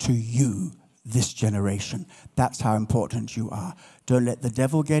to you, this generation. That's how important you are. Don't let the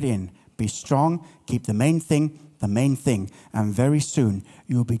devil get in. Be strong. Keep the main thing. And very soon,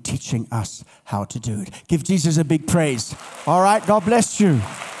 you'll be teaching us how to do it. Give Jesus a big praise. All right, God bless you.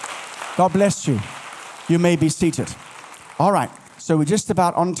 God bless you. You may be seated. All right, so we're just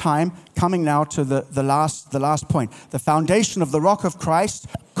about on time, coming now to the last point. The foundation of the rock of Christ,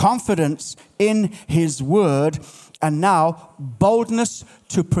 confidence in his word, and now boldness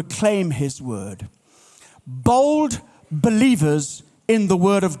to proclaim his word. Bold believers in the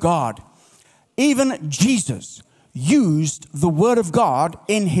word of God. Even Jesus used the word of God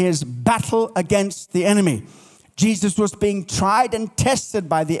in his battle against the enemy. Jesus was being tried and tested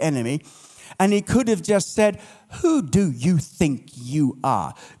by the enemy, and he could have just said, who do you think you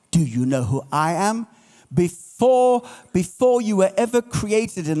are? Do you know who I am? Before you were ever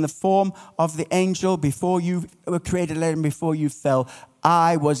created in the form of the angel, before you were created and before you fell,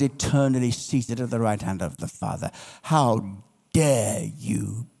 I was eternally seated at the right hand of the Father. How dare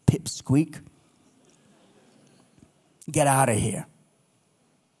you, pipsqueak? Get out of here.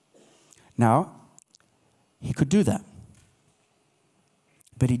 Now, he could do that,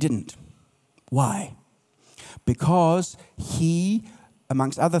 but he didn't. Why? Because he,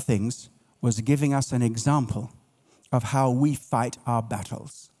 amongst other things, was giving us an example of how we fight our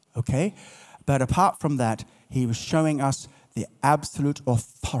battles, okay? But apart from that, he was showing us the absolute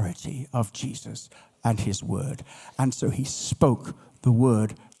authority of Jesus and his word. And so he spoke the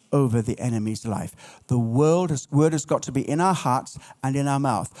word over the enemy's life. The word has got to be in our hearts and in our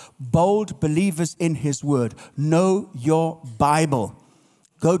mouth. Bold believers in his word. Know your Bible.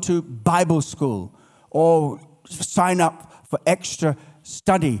 Go to Bible school or sign up for extra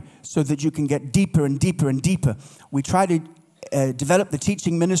study so that you can get deeper and deeper and deeper. We try to develop the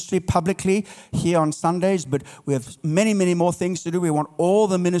teaching ministry publicly here on Sundays, but we have many, many more things to do. We want all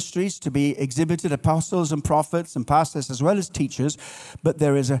the ministries to be exhibited, apostles and prophets and pastors as well as teachers, but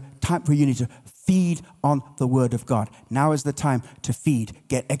there is a time where you need to feed on the word of God. Now is the time to feed,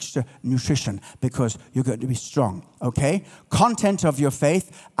 get extra nutrition because you're going to be strong, okay? Content of your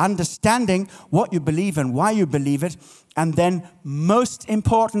faith, understanding what you believe and why you believe it, and then most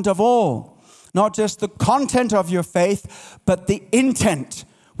important of all, not just the content of your faith, but the intent,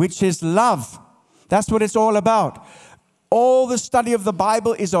 which is love. That's what it's all about. All the study of the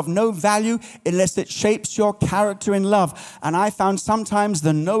Bible is of no value unless it shapes your character in love. And I found sometimes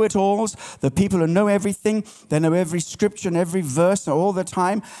the know-it-alls, the people who know everything, they know every scripture and every verse all the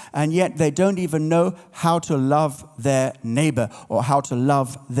time, and yet they don't even know how to love their neighbor or how to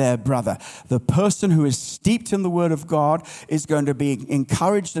love their brother. The person who is steeped in the Word of God is going to be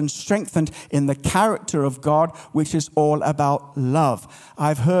encouraged and strengthened in the character of God, which is all about love.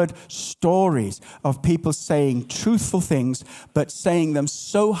 I've heard stories of people saying truthful things, but saying them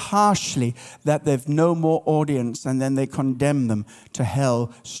so harshly that they've no more audience, and then they condemn them to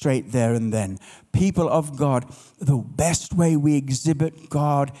hell straight there and then. People of God, the best way we exhibit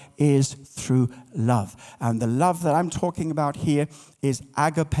God is through love. And the love that I'm talking about here is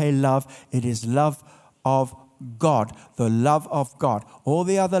agape love. It is love of God, the love of God. All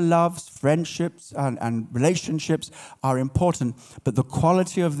the other loves, friendships, and relationships are important, but the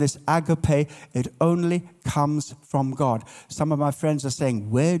quality of this agape, it only comes from God. Some of my friends are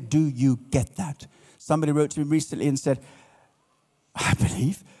saying, where do you get that? Somebody wrote to me recently and said, I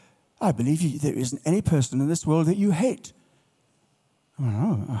believe there isn't any person in this world that you hate. I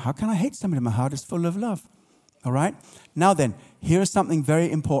don't know, how can I hate somebody? My heart is full of love. All right? Now then, here is something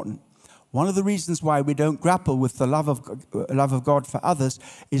very important. One of the reasons why we don't grapple with the love of God for others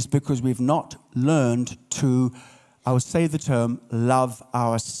is because we've not learned to, I would say the term, love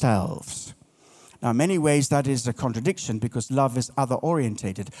ourselves. Now, in many ways, that is a contradiction because love is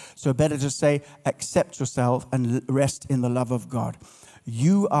other-orientated. So better to say, accept yourself and rest in the love of God.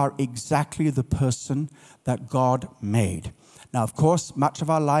 You are exactly the person that God made. Now, of course, much of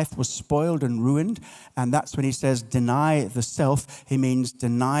our life was spoiled and ruined, and that's when he says, deny the self. He means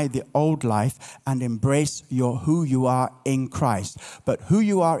deny the old life and embrace who you are in Christ. But who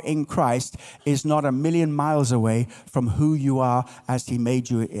you are in Christ is not a million miles away from who you are as he made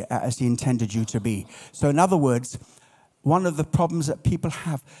you, as he intended you to be. So in other words, one of the problems that people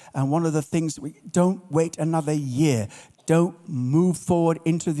have, and one of the things, don't wait another year. Don't move forward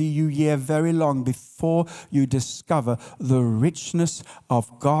into the new year very long before you discover the richness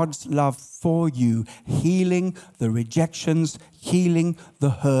of God's love for you, healing the rejections, healing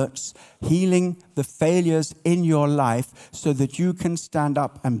the hurts, healing the failures in your life so that you can stand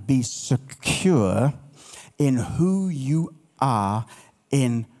up and be secure in who you are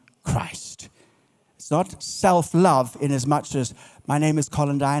in Christ. It's not self-love in as much as, my name is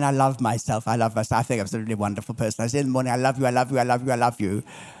Colin, and I love myself. I think I'm a really wonderful person. I say in the morning, I love you, I love you, I love you, I love you.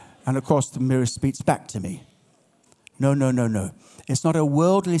 And of course, the mirror speaks back to me. No. It's not a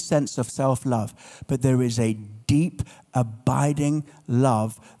worldly sense of self-love, but there is a deep, abiding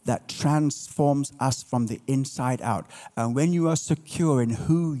love that transforms us from the inside out. And when you are secure in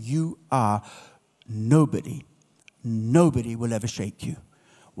who you are, nobody will ever shake you.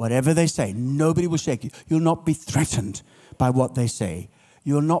 Whatever they say, nobody will shake you. You'll not be threatened by what they say.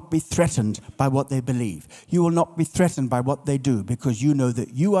 You will not be threatened by what they believe. You will not be threatened by what they do, because you know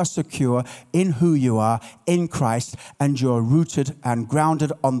that you are secure in who you are in Christ, and you're rooted and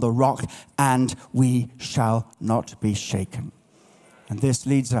grounded on the rock, and we shall not be shaken. And this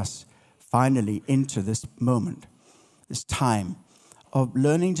leads us finally into this moment, this time of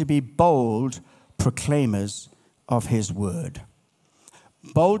learning to be bold proclaimers of his word.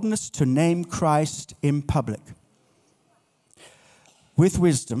 Boldness to name Christ in public. With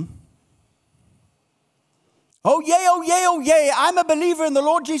wisdom. Oh, yea, oh, yea, oh, yea. I'm a believer in the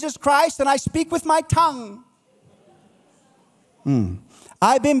Lord Jesus Christ, and I speak with my tongue.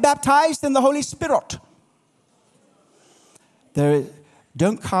 I've been baptized in the Holy Spirit.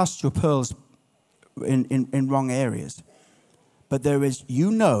 Don't cast your pearls in wrong areas. But there is,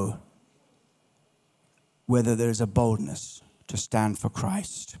 whether there is a boldness to stand for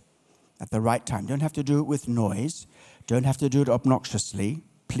Christ at the right time. Don't have to do it with noise. Don't have to do it obnoxiously.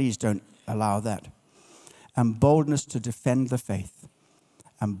 Please don't allow that. And boldness to defend the faith.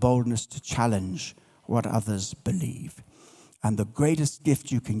 And boldness to challenge what others believe. And the greatest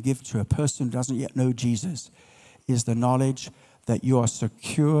gift you can give to a person who doesn't yet know Jesus is the knowledge that you are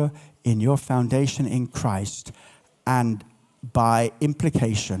secure in your foundation in Christ, and by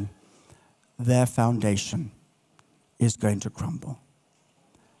implication, their foundation is going to crumble.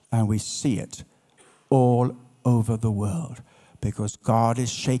 And we see it all over the world, because God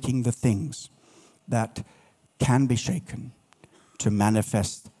is shaking the things that can be shaken to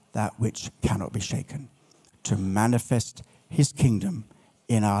manifest that which cannot be shaken, to manifest his kingdom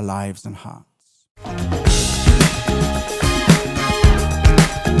in our lives and hearts.